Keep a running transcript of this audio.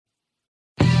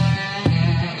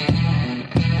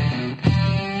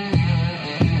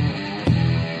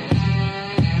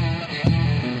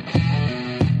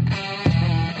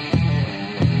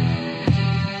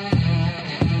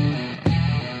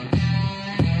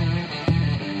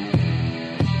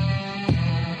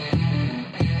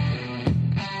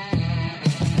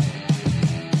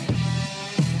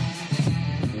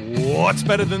What's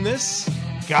better than this?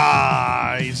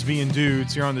 Guys being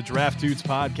dudes here on the Draft Dudes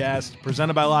podcast,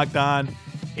 presented by Locked On.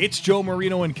 It's Joe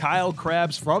Marino and Kyle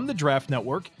Krabs from the Draft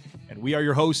Network, and we are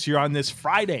your hosts here on this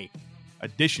Friday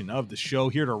edition of the show,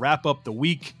 here to wrap up the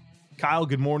week. Kyle,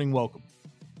 good morning. Welcome.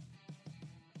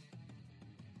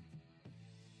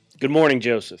 Good morning,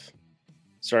 Joseph.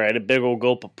 Sorry, I had a big old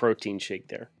gulp of protein shake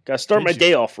there. Got to start my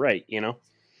day off right, you know?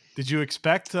 Did you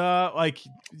expect, me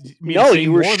no, to see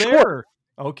you were more short. there?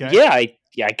 Okay.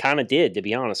 Yeah, I kind of did, to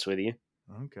be honest with you.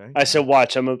 Okay. I said,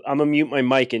 watch, I'm gonna mute my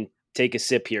mic and take a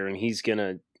sip here, and he's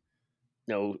gonna,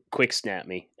 quick snap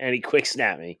me. And he quick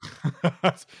snapped me.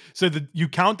 So you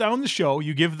count down the show,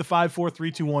 you give the 5, 4,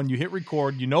 3, 2, 1, you hit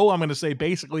record. You know I'm going to say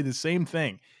basically the same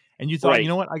thing. And you thought, Right. You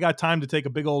know what? I got time to take a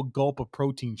big old gulp of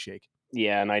protein shake.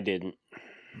 Yeah, and I didn't.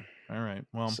 All right.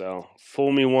 Well, So,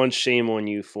 fool me once, shame on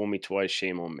you. Fool me twice,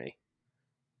 shame on me.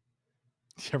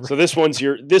 So this one's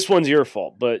your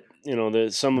fault, but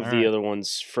some of the other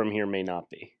ones from here may not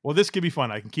be. Well, this could be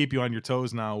fun. I can keep you on your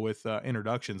toes now with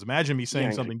introductions. Imagine me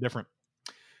saying something different.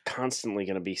 Constantly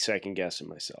going to be second guessing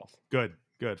myself. Good.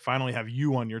 Finally have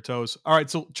you on your toes. All right,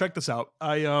 so check this out.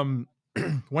 I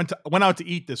went out to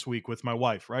eat this week with my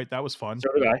wife. Right, that was fun. So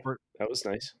did I. That was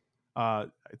nice.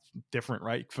 It's different,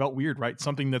 right? Felt weird, right?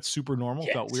 Something that's super normal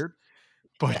felt weird.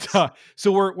 But yes.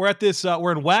 So we're at this.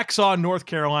 We're in Waxhaw, North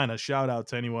Carolina. Shout out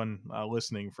to anyone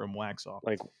listening from Waxhaw.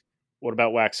 Like, what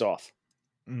about Wax Off?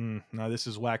 No, this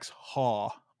is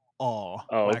Waxhaw. Oh,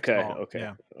 Waxhaw. okay.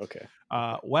 Yeah. Okay.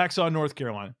 Waxhaw, North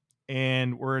Carolina,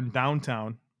 and we're in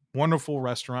downtown. Wonderful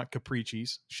restaurant,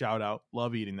 Capricci's. Shout out,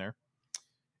 love eating there.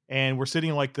 And we're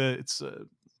sitting like it's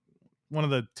one of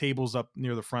the tables up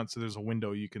near the front, so there's a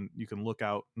window you can look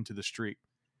out into the street.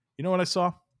 You know what I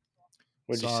saw?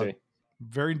 What'd you say?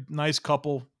 Very nice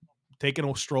couple taking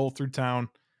a stroll through town,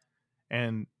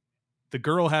 and the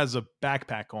girl has a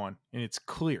backpack on, and it's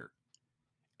clear.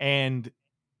 And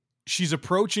she's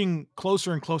approaching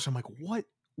closer and closer. I'm like,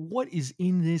 what is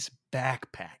in this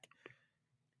backpack?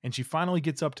 And she finally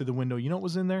gets up to the window. You know what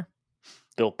was in there?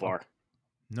 Built Bar.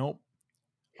 Nope.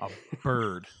 A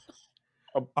bird.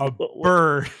 A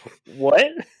bird.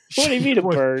 What? What do you mean a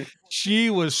bird? She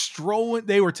was strolling.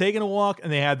 They were taking a walk,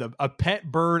 and they had a pet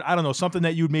bird. I don't know, something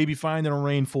that you'd maybe find in a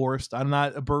rainforest. I'm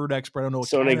not a bird expert. I don't know.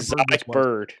 So an exotic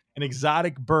bird. An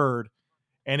exotic bird.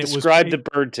 And Describe the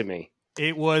bird to me.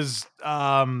 It was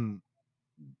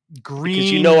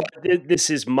green. Because this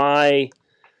is my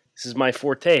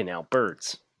forte now.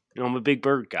 Birds. I'm a big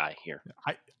bird guy here.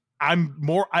 I'm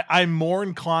more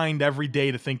inclined every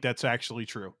day to think that's actually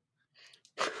true.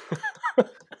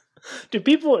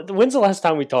 When's the last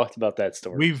time we talked about that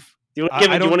story? Do you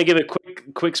want to give a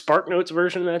quick Spark Notes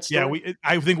version of that story? Yeah,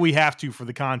 I think we have to for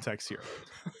the context here.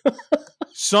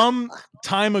 Some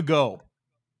time ago,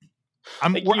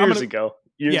 years ago.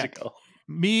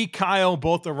 Me, Kyle,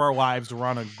 both of our wives were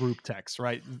on a group text,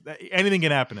 right? Anything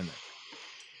can happen in there.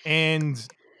 And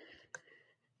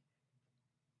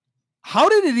how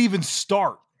did it even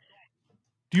start?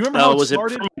 Do you remember how it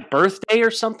started? Was it for my birthday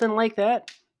or something like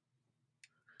that?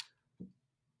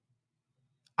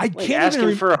 I can't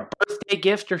asking for a birthday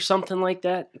gift or something like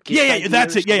that. Yeah,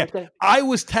 that's it. Yeah. Like I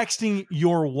was texting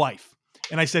your wife,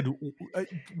 and I said,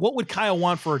 "What would Kyle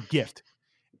want for a gift?"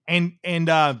 And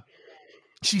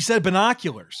she said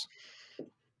binoculars,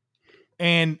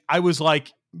 and I was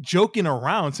like joking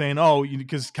around, saying, "Oh,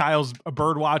 because Kyle's a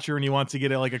bird watcher and he wants to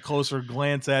get a closer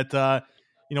glance at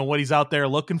what he's out there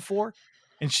looking for."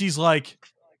 And she's like,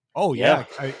 "Oh yeah,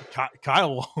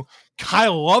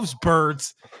 Kyle loves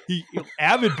birds. He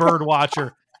avid bird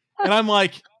watcher." And I'm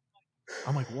like,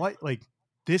 what? Like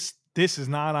this is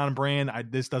not on brand.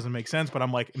 This doesn't make sense. But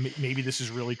I'm like, maybe this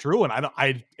is really true.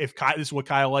 And if this is what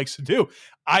Kyle likes to do,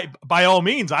 by all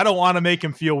means, I don't want to make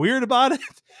him feel weird about it.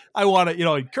 I want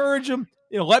to encourage him.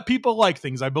 Let people like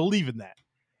things. I believe in that.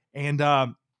 And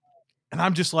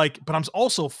I'm just like, but I'm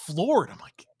also floored. I'm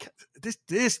like,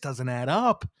 this doesn't add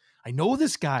up. I know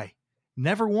this guy.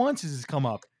 Never once has this come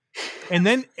up. And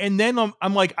then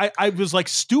I'm like, I was like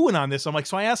stewing on this. I'm like,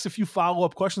 so I asked a few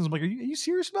follow-up questions. I'm like, are you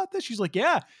serious about this? She's like,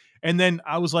 yeah. And then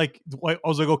I was like,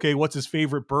 okay, what's his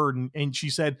favorite bird? And she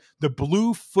said the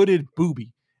blue-footed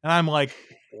booby. And I'm like,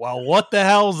 well, what the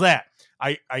hell is that?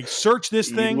 I searched this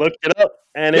thing. You looked it up,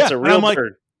 and it's a real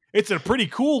bird. It's a pretty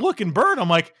cool looking bird. I'm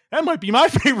like, that might be my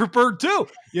favorite bird too,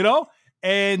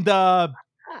 And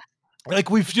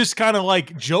we've just kind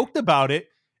of joked about it.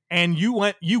 And you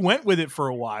went with it for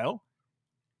a while,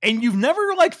 and you've never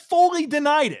fully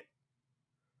denied it.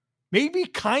 Maybe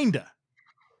kinda,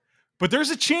 but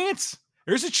there's a chance.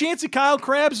 There's a chance that Kyle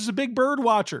Krabs is a big bird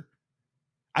watcher.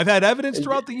 I've had evidence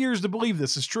throughout the years to believe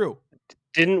this is true.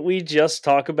 Didn't we just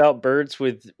talk about birds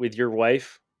with your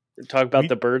wife? Talk about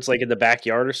the birds like in the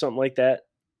backyard or something like that?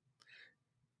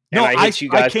 And No, I hit you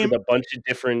I guys came. with a bunch of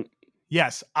different.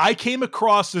 Yes, I came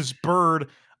across this bird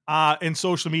in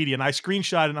social media, and I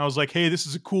screenshot it, and I was like, "Hey, this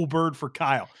is a cool bird for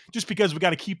Kyle," just because we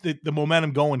got to keep the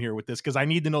momentum going here with this, because I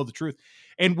need to know the truth.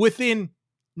 And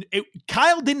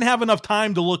Kyle didn't have enough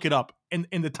time to look it up, and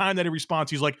in the time that he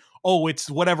responds, he's like, "Oh, it's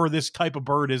whatever this type of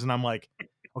bird is," and I'm like,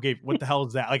 "Okay, what the hell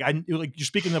is that?" Like you're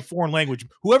speaking a foreign language.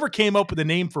 Whoever came up with a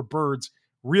name for birds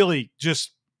really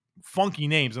just funky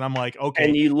names, and I'm like, okay,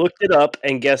 And you looked it up,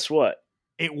 and guess what?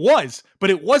 it was, but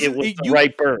it wasn't. It was the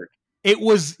right bird. It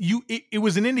was you. It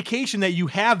was an indication that you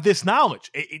have this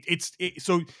knowledge.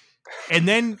 So, and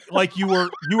then like you were.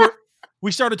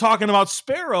 We started talking about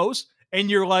sparrows, and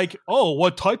you're like, "Oh,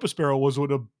 what type of sparrow was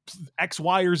it? A X,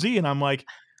 Y, or Z?" And I'm like,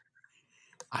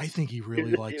 I think he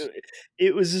really likes.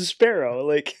 It was a sparrow.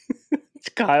 Like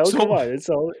Kyle, So come on, it's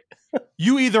all.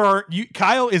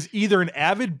 Kyle is either an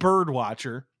avid bird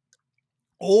watcher,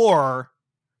 or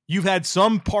you've had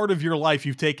some part of your life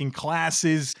you've taken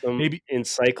classes, maybe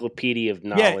encyclopedia of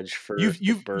knowledge for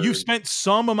you've spent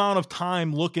some amount of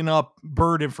time looking up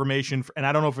bird information, and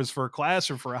I don't know if it's for a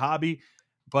class or for a hobby,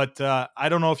 but I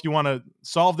don't know if you want to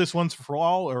solve this once for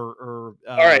all or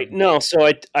all right. No,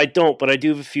 so I don't, but I do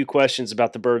have a few questions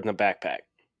about the bird in the backpack.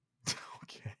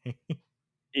 Okay.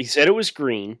 He said it was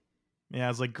green. Yeah,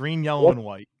 it's like green, yellow, and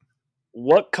white.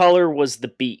 What color was the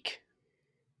beak?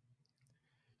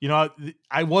 You know,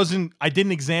 I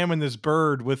didn't examine this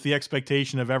bird with the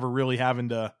expectation of ever really having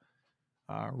to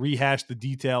rehash the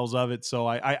details of it. So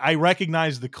I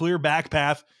recognize the clear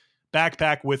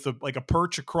backpack with a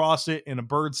perch across it and a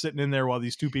bird sitting in there while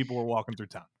these two people were walking through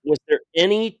town. Was there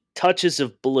any touches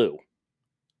of blue?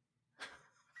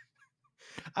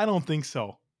 I don't think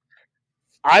so.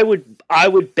 I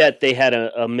would bet they had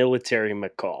a military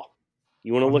macaw.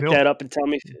 You want to look that up and tell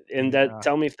me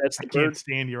tell me if that's the bird? I can't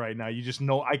stand you right now. You just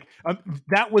know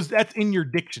that's in your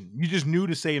diction. You just knew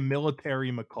to say a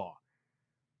military macaw.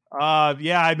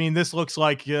 Yeah, I mean this looks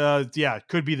like it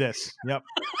could be this. Yep.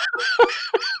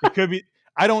 It could be.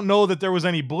 I don't know that there was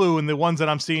any blue, and the ones that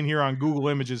I'm seeing here on Google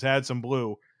Images had some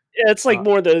blue. Yeah, it's like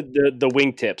more the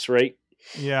wingtips, right?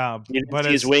 Yeah, you didn't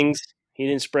see his wings. He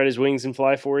didn't spread his wings and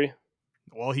fly for you.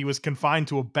 Well, he was confined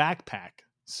to a backpack,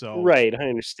 so right. I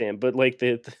understand, but like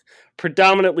the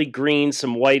predominantly green,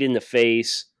 some white in the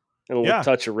face, and a little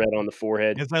touch of red on the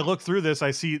forehead. As I look through this,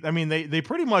 I see. I mean, they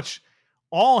pretty much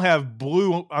all have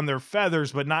blue on their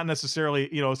feathers, but not necessarily.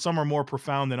 You know, some are more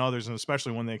profound than others, and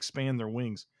especially when they expand their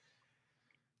wings.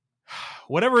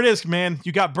 Whatever it is, man,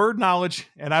 you got bird knowledge,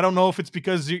 and I don't know if it's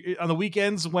because on the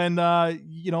weekends when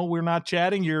we're not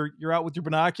chatting, you're out with your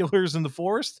binoculars in the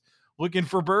forest looking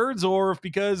for birds, or if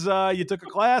because you took a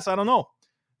class. I don't know,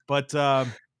 but Joe,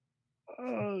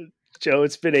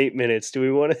 it's been 8 minutes. Do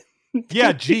we want to?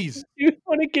 Yeah, geez, do you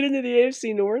want to get into the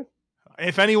AFC North?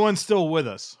 If anyone's still with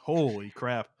us, holy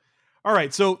crap! All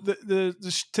right, so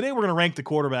today we're going to rank the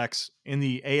quarterbacks in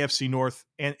the AFC North,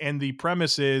 and the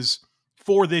premise is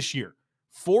for this year.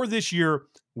 For this year,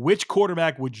 which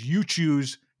quarterback would you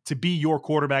choose to be your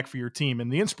quarterback for your team?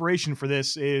 And the inspiration for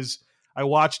this is I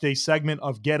watched a segment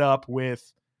of Get Up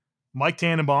with Mike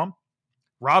Tannenbaum,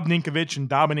 Rob Ninkovich, and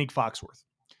Dominique Foxworth.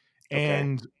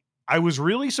 And I was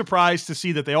really surprised to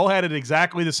see that they all had it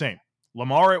exactly the same.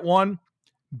 Lamar at 1,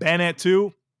 Ben at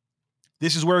 2.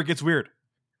 This is where it gets weird.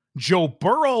 Joe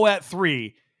Burrow at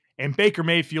 3 and Baker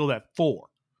Mayfield at 4.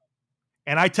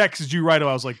 And I texted you right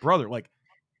away. I was like, brother, like,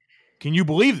 can you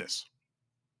believe this?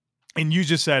 And you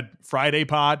just said Friday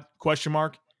pod ?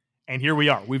 And here we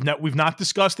are. We've not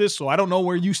discussed this, so I don't know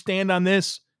where you stand on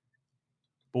this.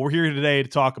 But we're here today to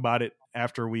talk about it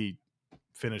after we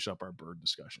finish up our bird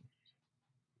discussion.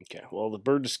 Okay. Well, the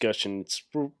bird discussion, it's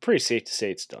pretty safe to say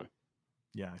it's done.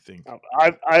 Yeah, I think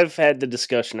I've had the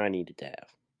discussion I needed to have.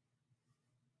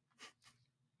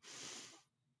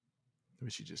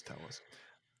 What should you just tell us?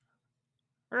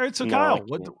 All right, so Kyle,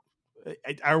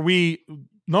 are we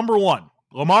number 1?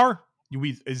 Lamar?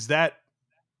 Is that?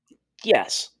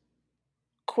 Yes,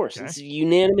 of course. Okay. It's a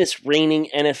unanimous reigning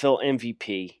NFL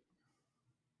MVP.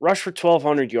 Rush for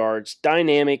 1,200 yards,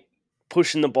 dynamic,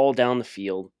 pushing the ball down the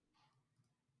field.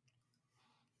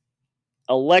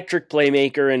 Electric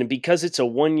playmaker, and because it's a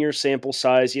 1-year sample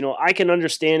size, I can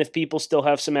understand if people still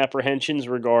have some apprehensions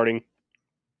regarding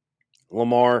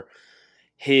Lamar,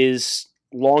 his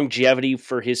longevity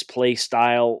for his play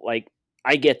style. Like,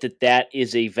 I get that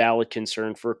is a valid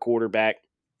concern for a quarterback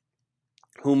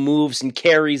who moves and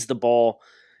carries the ball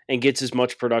and gets as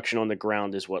much production on the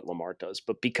ground as what Lamar does.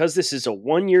 But because this is a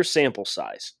 1-year sample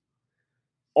size,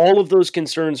 all of those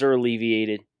concerns are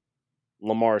alleviated.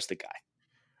 Lamar's the guy.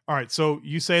 All right, so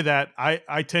you say that.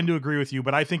 I tend to agree with you,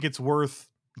 but I think it's worth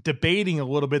debating a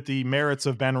little bit the merits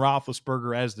of Ben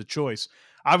Roethlisberger as the choice.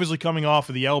 Obviously, coming off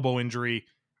of the elbow injury,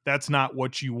 that's not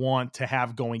what you want to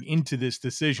have going into this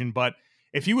decision. But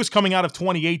if he was coming out of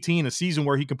 2018, a season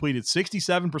where he completed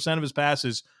 67% of his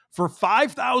passes for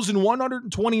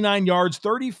 5,129 yards,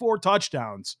 34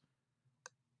 touchdowns,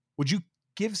 would you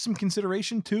give some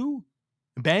consideration to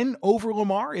Ben over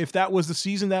Lamar if that was the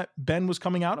season that Ben was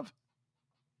coming out of?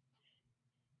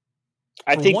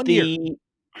 I For think 1 year.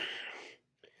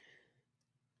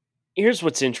 here's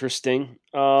what's interesting.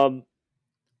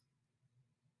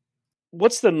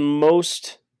 What's the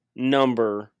most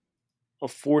number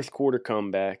of fourth quarter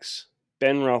comebacks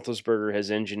Ben Roethlisberger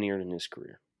has engineered in his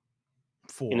career in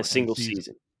a 4 in a single season.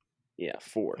 season? Yeah,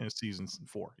 4. In a season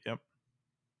 4. Yep.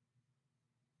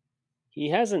 He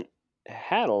hasn't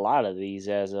had a lot of these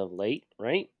as of late,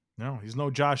 right? No, he's no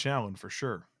Josh Allen for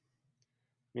sure.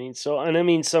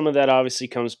 Some of that obviously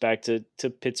comes back to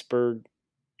Pittsburgh,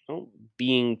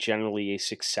 being generally a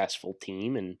successful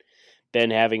team, and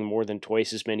Ben having more than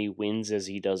twice as many wins as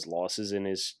he does losses in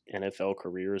his NFL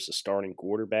career as a starting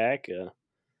quarterback.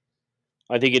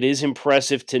 I think it is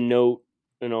impressive to note,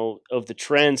 of the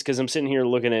trends, because I'm sitting here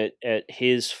looking at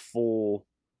his full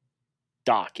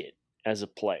docket as a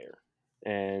player,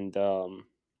 and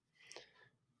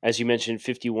as you mentioned,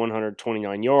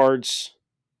 5,129 yards.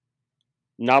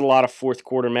 Not a lot of fourth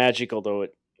quarter magic, although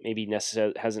it maybe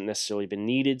hasn't necessarily been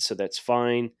needed, so that's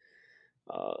fine.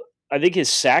 Uh, I think his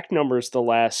sack numbers the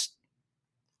last,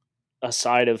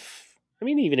 aside of,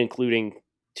 even including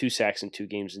 2 sacks in 2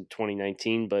 games in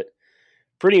 2019, but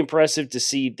pretty impressive to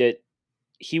see that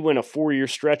he went a 4-year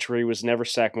stretch where he was never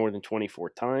sacked more than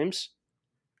 24 times.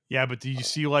 Yeah, but do you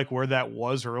see like where that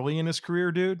was early in his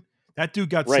career, dude? That dude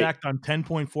got Right, sacked on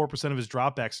 10.4% of his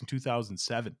dropbacks in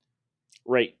 2007.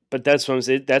 right. But that's what I'm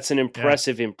saying. That's an Yeah.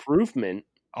 impressive improvement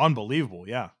Unbelievable.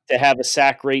 Yeah. to have a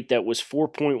sack rate that was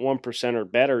 4.1% or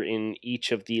better in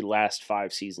each of the last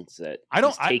 5 seasons that I don't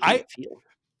he's taken the field.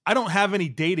 I don't have any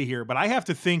data here, but I have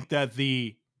to think that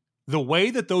the way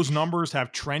that those numbers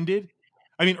have trended,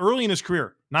 I mean, early in his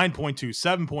career, 9.2,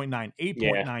 7.9, Yeah,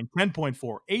 8.9,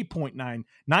 10.4, 8.9,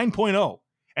 9.0.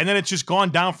 And then it's just gone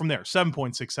down from there.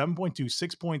 7.6, 7.2,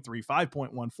 6.3,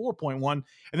 5.1, 4.1. And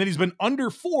then he's been under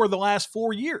 4 the last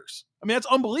 4 years. I mean, that's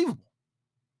unbelievable.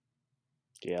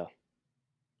 yeah.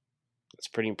 That's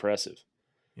pretty impressive.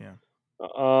 Yeah.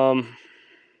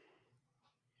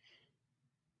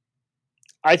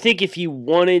 I think if you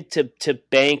wanted to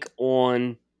bank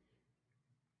on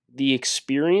the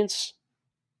experience,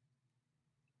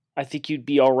 I think you'd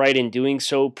be all right in doing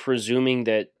so, presuming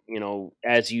that,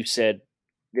 as you said,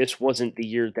 this wasn't the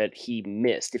year that he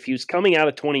missed. If he was coming out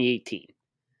of 2018.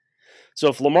 So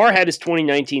if Lamar had his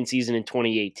 2019 season in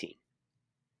 2018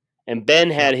 and Ben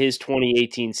Yeah. had his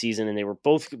 2018 season and they were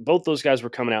both those guys were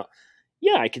coming out,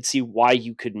 yeah, I could see why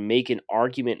you could make an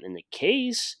argument in the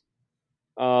case.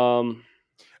 Here's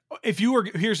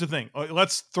the thing.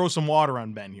 Let's throw some water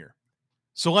on Ben here.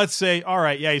 So let's say, all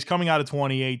right, yeah, he's coming out of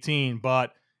 2018,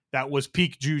 but that was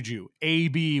peak juju.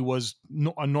 AB was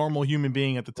a normal human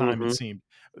being at the time, it Mhm. seemed.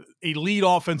 Elite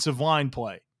offensive line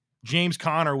play. James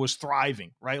Conner was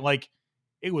thriving, right? Like,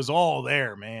 it was all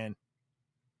there, man.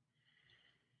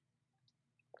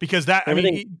 Because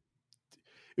Everything it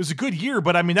was a good year,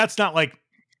 but I mean, that's not like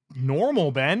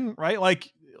normal Ben, right?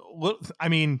 Like, I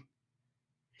mean,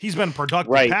 he's been a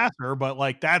productive right. passer, but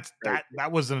like Right.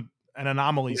 that was an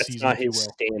anomaly That's season, not if you his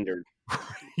will. standard.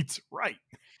 Right, right.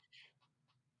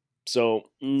 So,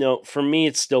 no, for me,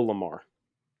 it's still Lamar.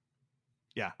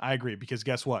 Yeah, I agree, because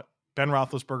guess what? Ben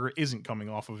Roethlisberger isn't coming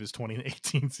off of his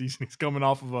 2018 season. He's coming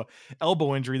off of a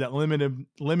elbow injury that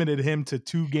limited him to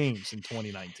 2 games in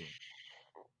 2019.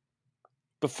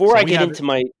 Before So I we get have into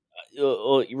my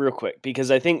real quick,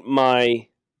 because I think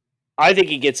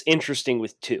it gets interesting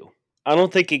with 2. I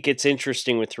don't think it gets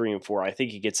interesting with 3 and 4. I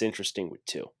think it gets interesting with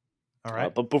 2. all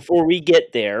right. But before we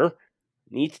get there, I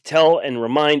need to tell and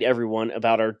remind everyone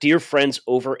about our dear friends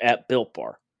over at Built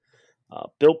Bar.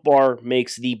 Built Bar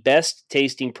makes the best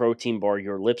tasting protein bar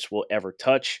your lips will ever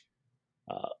touch.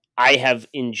 Uh, I have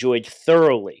enjoyed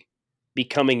thoroughly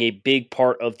becoming a big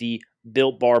part of the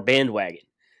Built Bar bandwagon.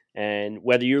 And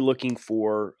whether you're looking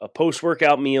for a post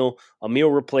workout meal, a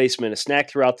meal replacement, a snack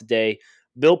throughout the day,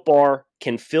 Built Bar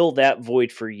can fill that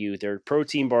void for you. Their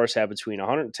protein bars have between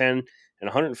 110 and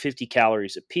 150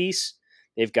 calories apiece.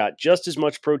 They've got just as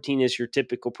much protein as your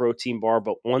typical protein bar,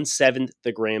 but 1/7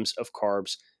 the grams of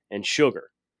carbs and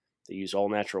sugar. They use all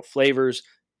natural flavors.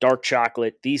 dark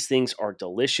chocolate. These things are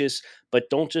delicious, but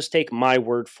don't just take my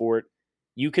word for it.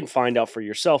 You can find out for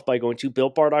yourself by going to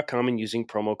BuiltBar.com and using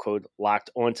promo code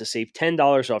LOCKEDON to save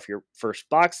 $10 off your first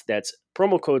box. That's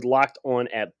promo code LOCKEDON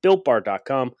at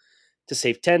BuiltBar.com to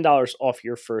save $10 off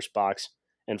your first box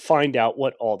and find out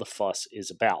what all the fuss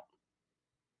is about.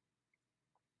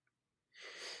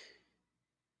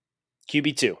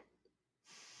 QB2.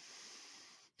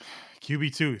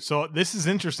 QB2. So this is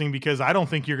interesting because I don't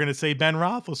think you're going to say Ben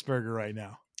Roethlisberger right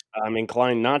now. I'm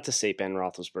inclined not to say Ben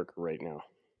Roethlisberger right now.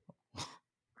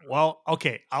 Well,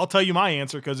 okay. I'll tell you my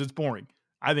answer because it's boring.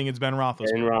 I think it's Ben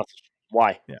Roethlisberger. Ben Roethlisberger.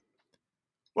 Why? Yeah.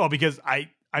 Well, because I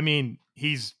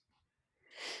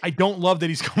don't love that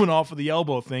he's coming off of the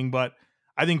elbow thing, but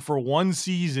I think for one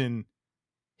season,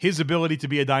 his ability to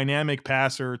be a dynamic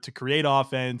passer, to create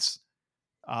offense,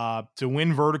 to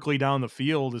win vertically down the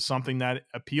field is something that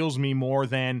appeals me more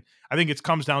than I think it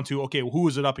comes down to, okay, who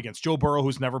is it up against? Joe Burrow,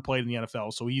 who's never played in the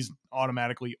NFL. So he's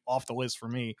automatically off the list for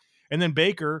me. And then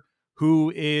Baker,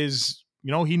 who is,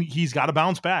 he's got to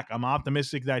bounce back. I'm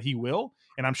optimistic that he will.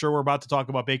 And I'm sure we're about to talk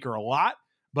about Baker a lot.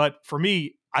 But for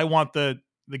me, I want the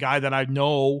guy that I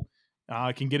know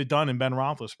can get it done in Ben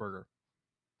Roethlisberger.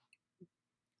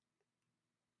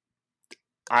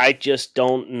 I just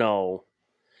don't know.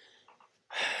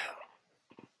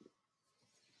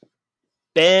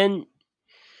 Ben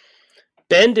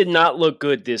did not look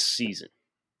good this season.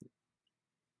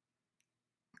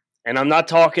 And I'm not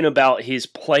talking about his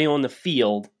play on the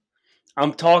field.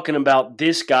 I'm talking about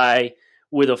this guy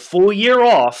with a full year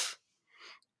off,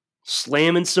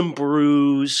 slamming some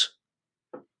brews.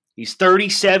 He's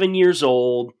 37 years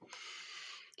old.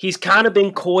 He's kind of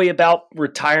been coy about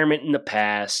retirement in the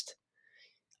past.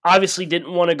 Obviously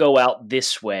didn't want to go out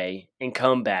this way and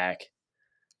come back.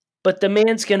 But the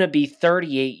man's going to be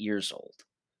 38 years old.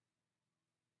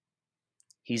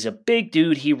 He's a big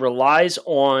dude. He relies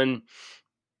on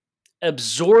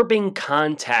absorbing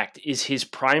contact is his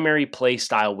primary play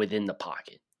style within the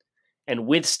pocket and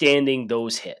withstanding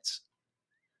those hits.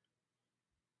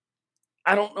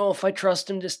 I don't know if I trust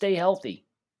him to stay healthy.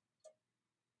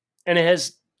 And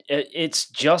it's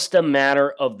just a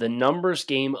matter of the numbers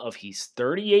game of he's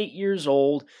 38 years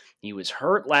old. He was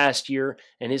hurt last year,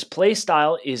 and his play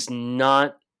style is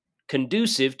not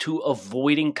conducive to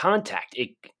avoiding contact.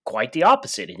 Quite the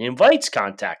opposite. It invites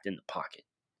contact in the pocket.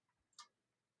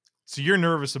 So you're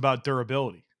nervous about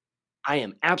durability. I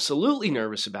am absolutely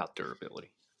nervous about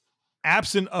durability.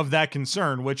 Absent of that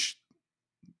concern, which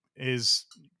is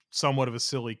somewhat of a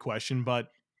silly question, but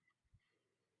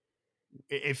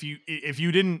if he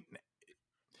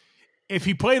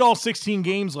played all 16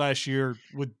 games last year,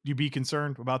 would you be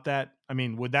concerned about that? I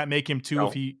mean, would that make him two? No.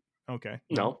 If he okay?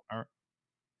 No. All right.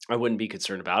 I wouldn't be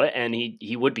concerned about it, and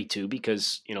he would be too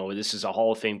because this is a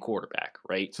Hall of Fame quarterback,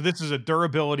 right? So this is a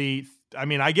durability. I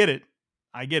mean, I get it.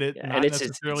 Yeah, not and it's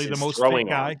necessarily the most throwing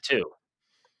fit guy arm too.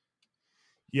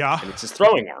 Yeah, and it's his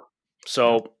throwing arm.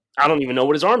 So I don't even know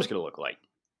what his arm's going to look like.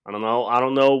 I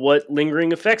don't know what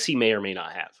lingering effects he may or may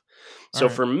not have. So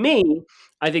for me,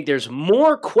 I think there's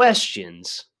more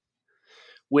questions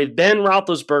with Ben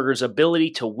Roethlisberger's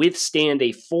ability to withstand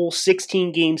a full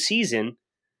 16-game season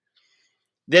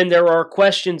than there are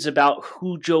questions about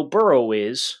who Joe Burrow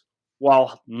is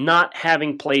while not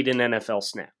having played an NFL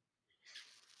snap.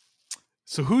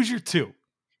 So who's your two?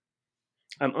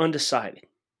 I'm undecided.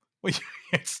 Well,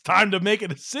 it's time to make a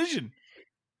decision.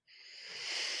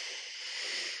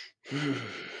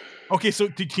 Okay, so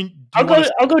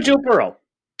I'll go Joe Burrow.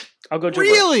 I'll go Joe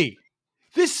Burrow. Really?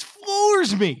 This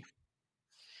floors me.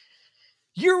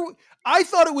 I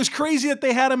thought it was crazy that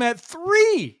they had him at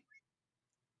 3.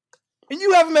 And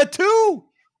you have him at 2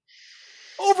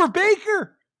 over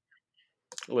Baker.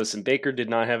 Listen, Baker did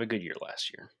not have a good year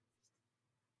last year.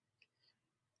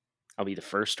 I'll be the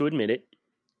first to admit it.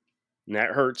 And that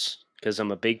hurts because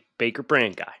I'm a big Baker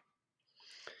brand guy.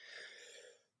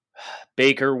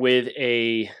 Baker with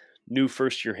a new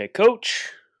first-year head coach.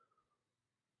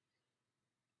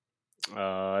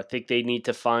 I think they need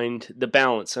to find the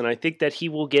balance, and I think that he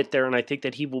will get there, and I think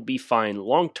that he will be fine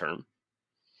long-term.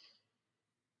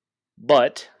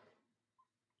 But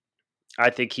I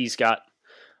think he's got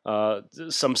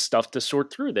some stuff to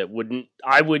sort through that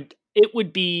it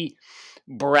would be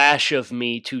brash of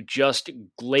me to just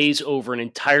glaze over an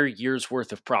entire year's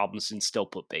worth of problems and still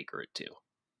put Baker at 2.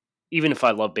 Even if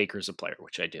I love Baker as a player,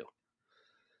 which I do.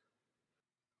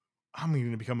 I'm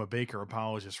going to become a Baker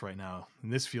apologist right now,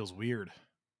 and this feels weird.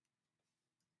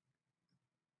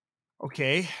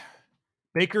 Okay.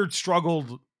 Baker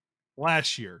struggled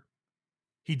last year.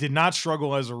 He did not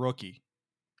struggle as a rookie.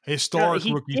 Historic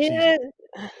rookie season.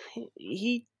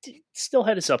 he still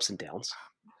had his ups and downs.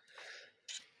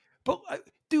 But,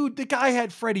 dude, the guy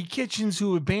had Freddie Kitchens,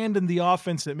 who abandoned the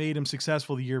offense that made him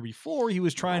successful the year before. He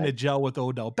was trying to gel with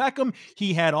Odell Beckham.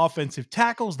 He had offensive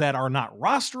tackles that are not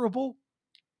rosterable.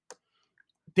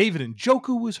 David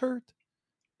Njoku was hurt.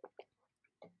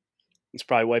 It's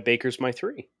probably why Baker's my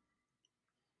 3.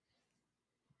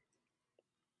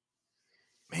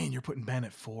 Man, you're putting Ben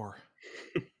at 4.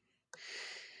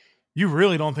 You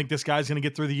really don't think this guy's going to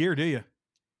get through the year, do you?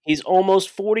 He's almost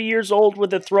 40 years old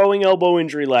with a throwing elbow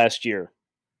injury last year.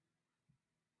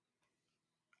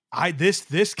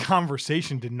 This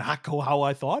conversation did not go how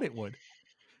I thought it would.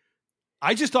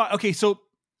 I just thought, okay, so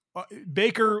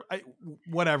Baker,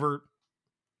 whatever,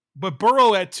 but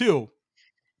Burrow at 2.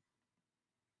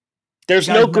 There's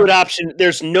no good option.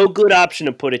 There's no good option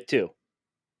to put it to.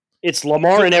 It's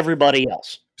Lamar and everybody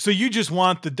else. So you just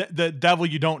want the devil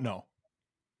you don't know.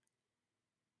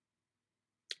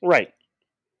 Right.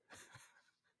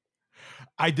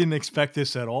 I didn't expect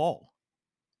this at all.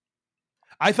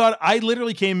 I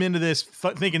literally came into this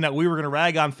thinking that we were going to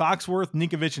rag on Foxworth,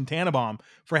 Ninkovich, and Tannenbaum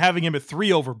for having him at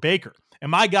 3 over Baker.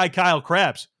 And my guy, Kyle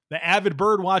Krabs, the avid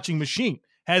bird watching machine,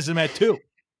 has him at 2.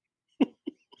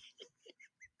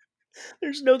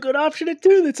 There's no good option at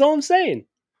 2. That's all I'm saying.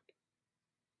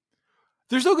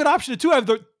 There's no good option at 2. I have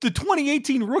the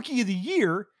 2018 Rookie of the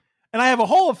Year, and I have a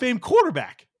Hall of Fame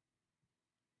quarterback.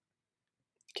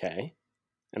 Okay.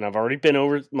 And I've already been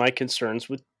over my concerns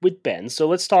with Ben, so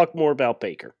let's talk more about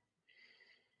Baker.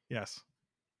 Yes.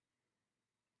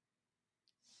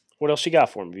 What else you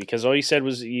got for me? Because all you said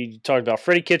was you talked about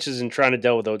Freddie Kitchens and trying to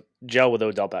gel with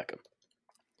Odell Beckham.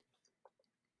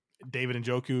 David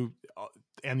Njoku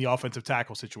and the offensive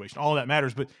tackle situation. All of that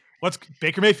matters, but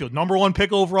Baker Mayfield, number 1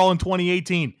 pick overall in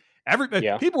 2018.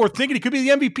 People were thinking he could be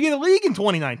the MVP of the league in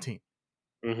 2019.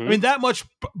 Mm-hmm. I mean, that much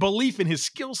belief in his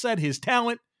skill set, his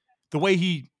talent, the way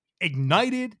he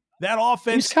ignited that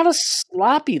offense. He was kind of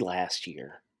sloppy last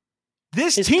year.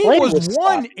 This team was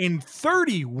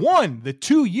 1-31 the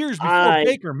 2 years before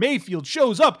Baker Mayfield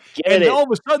shows up. And all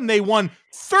of a sudden they won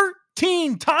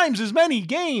 13 times as many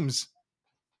games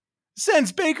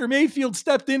since Baker Mayfield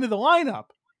stepped into the lineup.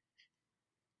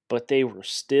 But he was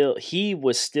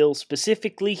still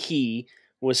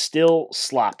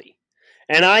sloppy.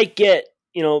 And I get,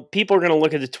 people are going to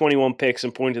look at the 21 picks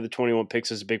and point to the 21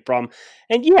 picks as a big problem.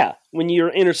 And yeah, when you're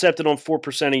intercepted on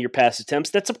 4% of your pass attempts,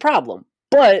 that's a problem.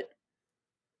 But,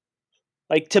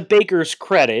 to Baker's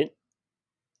credit,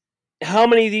 how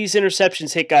many of these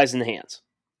interceptions hit guys in the hands?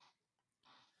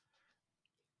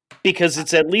 Because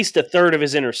it's at least a third of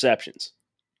his interceptions.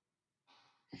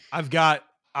 I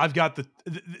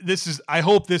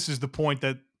hope this is the point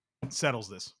that settles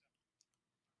this.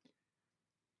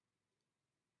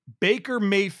 Baker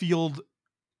Mayfield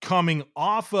coming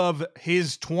off of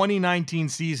his 2019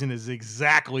 season is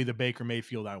exactly the Baker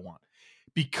Mayfield I want.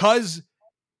 Because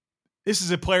this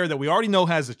is a player that we already know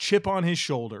has a chip on his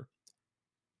shoulder.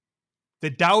 The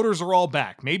doubters are all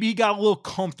back. Maybe he got a little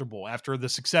comfortable after the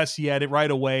success he had it right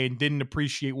away and didn't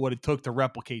appreciate what it took to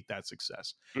replicate that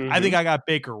success. Mm-hmm. I think I got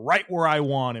Baker right where I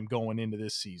want him going into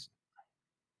this season.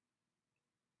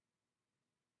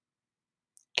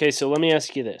 Okay, so let me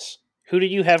ask you this. Who do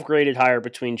you have graded higher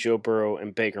between Joe Burrow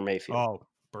and Baker Mayfield? Oh,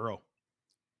 Burrow.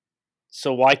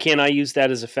 So why can't I use that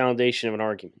as a foundation of an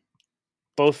argument?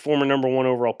 Both former number 1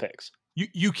 overall picks.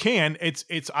 You can. It's.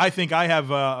 I think I have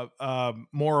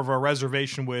more of a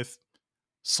reservation with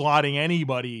slotting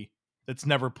anybody that's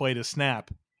never played a snap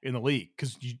in the league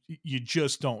because you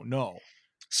just don't know.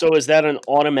 So is that an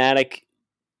automatic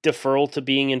deferral to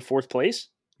being in 4th place?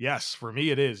 Yes, for me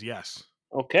it is. Yes.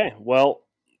 Okay. Well,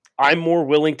 I'm more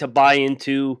willing to buy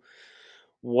into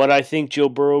what I think Joe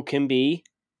Burrow can be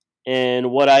and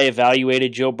what I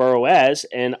evaluated Joe Burrow as,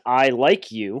 and I,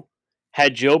 like you,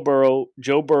 had Joe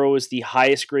Burrow is the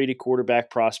highest graded quarterback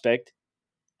prospect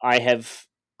I have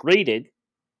graded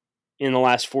in the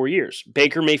last 4 years.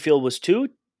 Baker Mayfield was 2,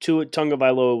 Tua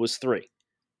Tagovailoa was 3.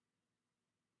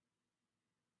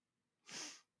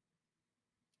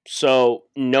 So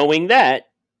knowing that,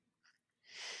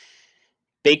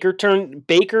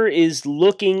 Baker is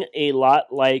looking a lot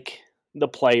like the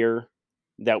player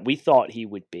that we thought he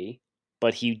would be,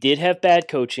 but he did have bad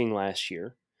coaching last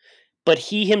year. But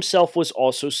he himself was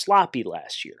also sloppy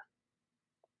last year.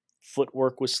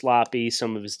 Footwork was sloppy.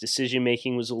 Some of his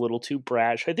decision-making was a little too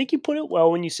brash. I think you put it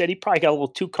well when you said he probably got a little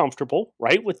too comfortable,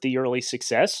 right, with the early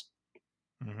success.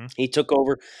 Mm-hmm. He took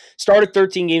over, started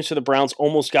 13 games for the Browns,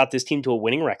 almost got this team to a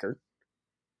winning record.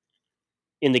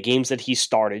 In the games that he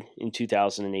started in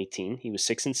 2018, he was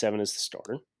 6-7 as the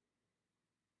starter.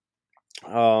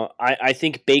 I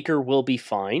think Baker will be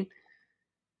fine,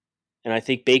 and I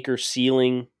think Baker's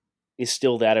ceiling is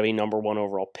still that of a number one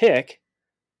overall pick,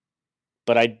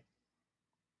 but I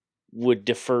would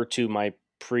defer to my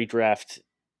pre-draft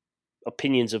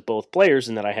opinions of both players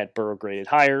and that I had Burrow graded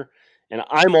higher. And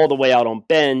I'm all the way out on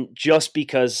Ben just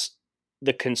because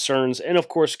the concerns, and of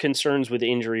course concerns with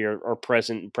injury are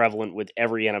present and prevalent with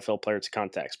every NFL player. It's a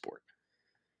contact sport.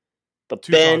 But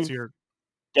Two thoughts Ben here.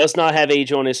 does not have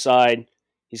age on his side.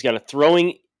 He's got a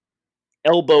throwing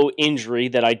elbow injury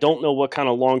that I don't know what kind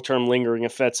of long-term lingering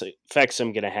effects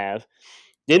I'm going to have.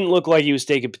 Didn't look like he was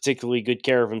taking particularly good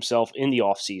care of himself in the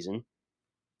offseason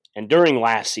and during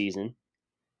last season.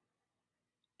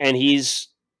 And he's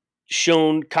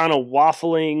shown kind of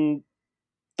waffling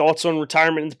thoughts on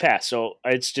retirement in the past. So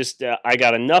it's just I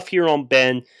got enough here on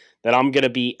Ben that I'm going to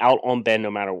be out on Ben no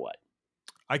matter what.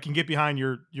 I can get behind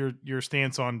your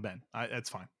stance on Ben. That's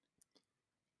fine.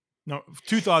 No,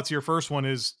 two thoughts here. First one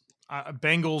is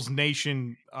Bengals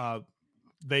Nation.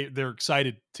 They're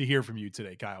excited to hear from you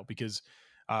today, Kyle, because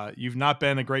you've not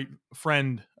been a great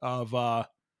friend of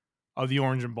the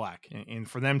orange and black, and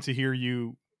for them to hear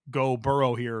you go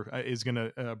Burrow here is going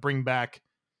to bring back.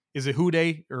 Is it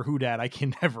Houday or Houdat? I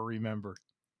can never remember.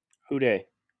 Houday.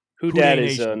 Houday Houdat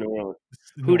is Nation. New Orleans.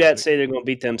 North. Houdat say they're going to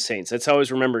beat them Saints. That's how I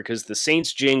always remember because the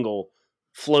Saints jingle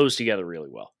flows together really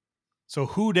well. So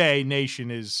Houday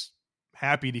Nation is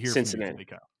happy to hear Cincinnati. from you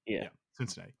today, Kyle. Yeah,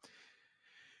 Cincinnati.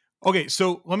 Okay,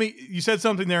 so you said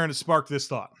something there and it sparked this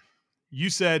thought. You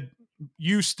said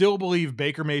you still believe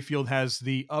Baker Mayfield has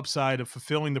the upside of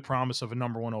fulfilling the promise of a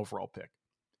number one overall pick.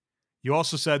 You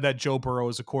also said that Joe Burrow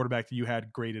is a quarterback that you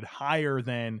had graded higher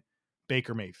than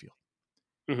Baker Mayfield.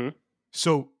 Mm-hmm.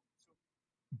 So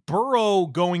Burrow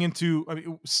going into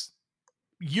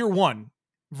year one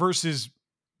versus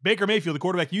Baker Mayfield, the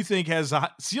quarterback you think has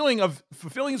a ceiling of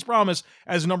fulfilling his promise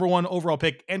as a number one overall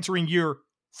pick entering year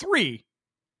three.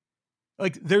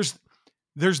 Like there's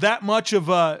that much of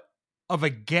a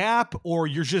gap, or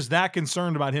you're just that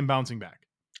concerned about him bouncing back?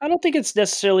 I don't think it's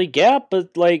necessarily gap,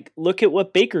 but like look at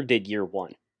what Baker did year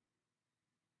one.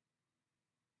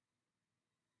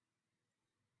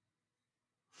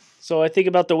 So I think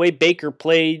about the way Baker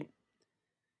played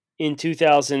in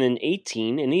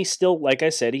 2018, and he still, like I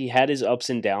said, he had his ups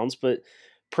and downs, but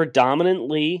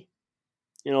predominantly,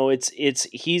 it's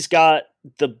he's got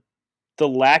the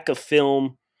lack of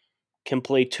film can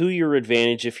play to your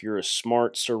advantage if you're a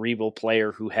smart, cerebral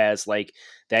player who has like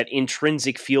that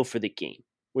intrinsic feel for the game,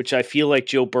 which I feel like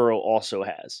Joe Burrow also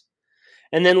has.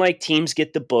 And then like teams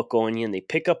get the book on you and they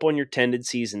pick up on your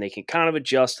tendencies and they can kind of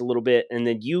adjust a little bit. And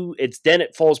then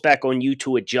it falls back on you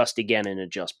to adjust again and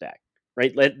adjust back.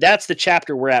 Right. That's the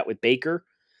chapter we're at with Baker.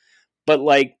 But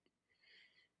like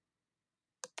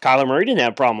Kyler Murray didn't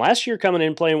have a problem last year coming in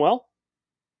and playing well.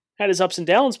 Had his ups and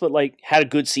downs, but like had a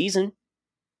good season.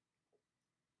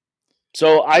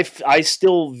 So I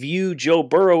still view Joe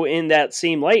Burrow in that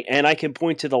same light, and I can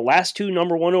point to the last two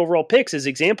number one overall picks as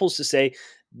examples to say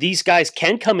these guys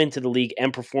can come into the league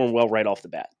and perform well right off the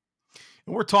bat.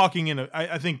 And we're talking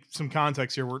I think some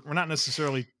context here. We're not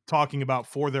necessarily talking about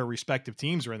for their respective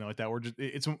teams or anything like that.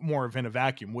 It's more of in a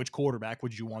vacuum. Which quarterback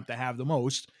would you want to have the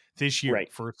most this year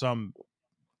for some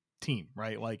team,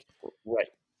 right? Like, right.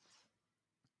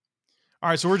 All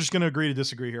right, so we're just going to agree to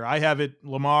disagree here. I have it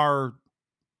Lamar,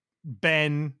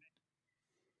 Ben,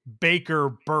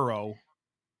 Baker, Burrow,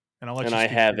 and I'll let you. And I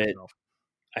have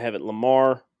it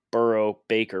Lamar, Burrow,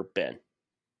 Baker, Ben.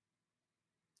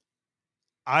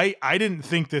 I didn't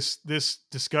think this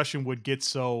discussion would get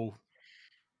so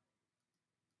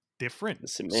different.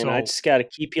 Listen, man, I just got to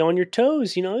keep you on your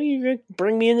toes. You're going to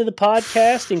bring me into the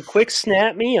podcast and quick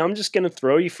snap me. I'm just going to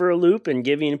throw you for a loop and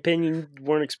give you an opinion you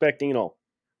weren't expecting at all.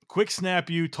 Quick snap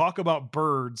you, talk about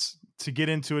birds to get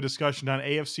into a discussion on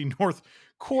AFC North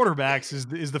quarterbacks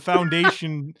is the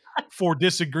foundation for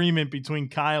disagreement between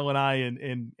Kyle and I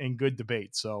and good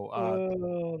debate.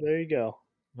 So there you go.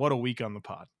 What a week on the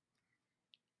pod.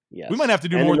 Yes. We might have to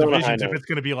do more divisions if it's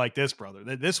going to be like this, brother.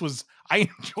 I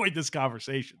enjoyed this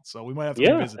conversation, so we might have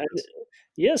to revisit this.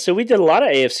 Yeah, so we did a lot of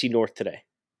AFC North today,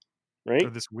 right? Or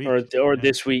this week. Or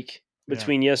this week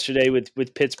between yesterday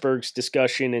with Pittsburgh's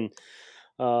discussion.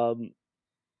 And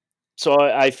so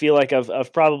I feel like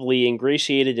I've probably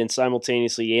ingratiated and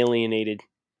simultaneously alienated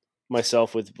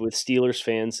myself with Steelers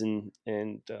fans and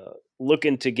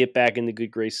looking to get back in the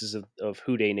good graces of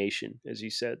Houday Nation, as you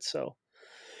said. So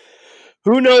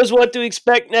who knows what to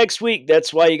expect next week?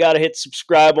 That's why you got to hit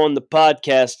subscribe on the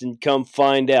podcast and come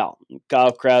find out.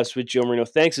 Kyle Krause with Joe Marino.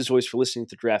 Thanks as always for listening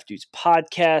to the Draft Dudes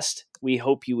podcast. We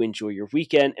hope you enjoy your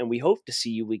weekend, and we hope to see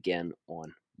you again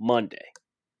on Monday.